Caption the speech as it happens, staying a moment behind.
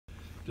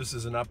Just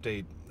as an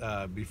update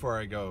before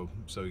I go,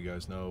 so you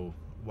guys know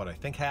what I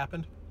think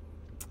happened.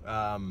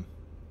 And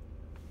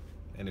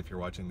if you're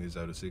watching these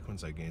out of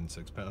sequence, I gained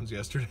 6 pounds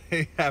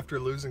yesterday after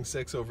losing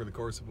 6 over the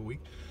course of a week.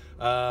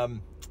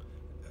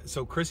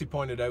 So Chrissy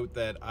pointed out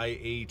that I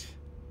ate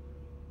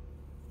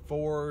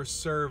 4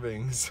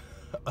 servings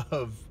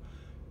of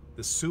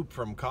the soup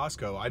from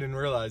Costco. I didn't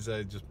realize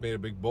I just made a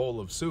big bowl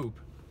of soup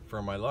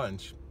for my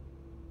lunch,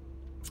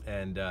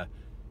 and it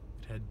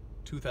had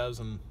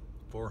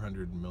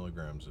 2,400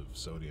 milligrams of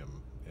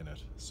sodium in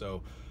it.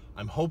 So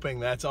I'm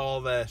hoping that's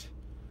all that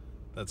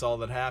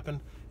happened.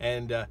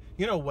 And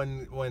you know,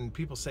 when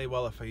people say,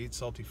 well, if I eat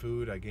salty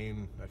food, I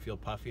feel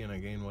puffy and I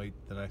gain weight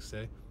the next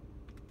day,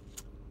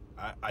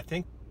 I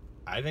think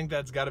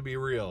that's got to be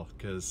real,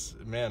 because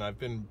man, I've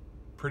been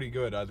pretty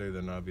good, other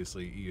than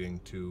obviously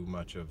eating too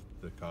much of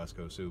the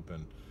Costco soup,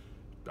 and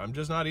I'm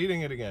just not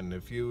eating it again.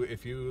 If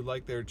you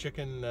like their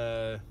chicken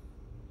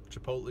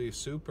chipotle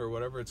soup or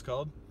whatever it's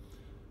called,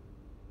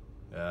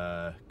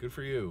 good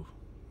for you.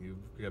 You've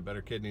got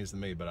better kidneys than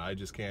me, but I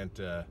just can't.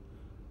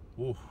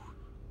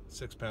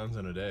 6 pounds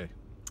in a day,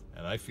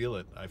 and I feel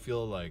it. I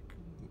feel like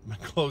my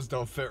clothes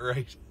don't fit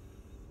right.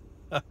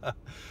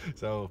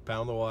 So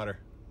pound the water.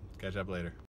 Catch up later.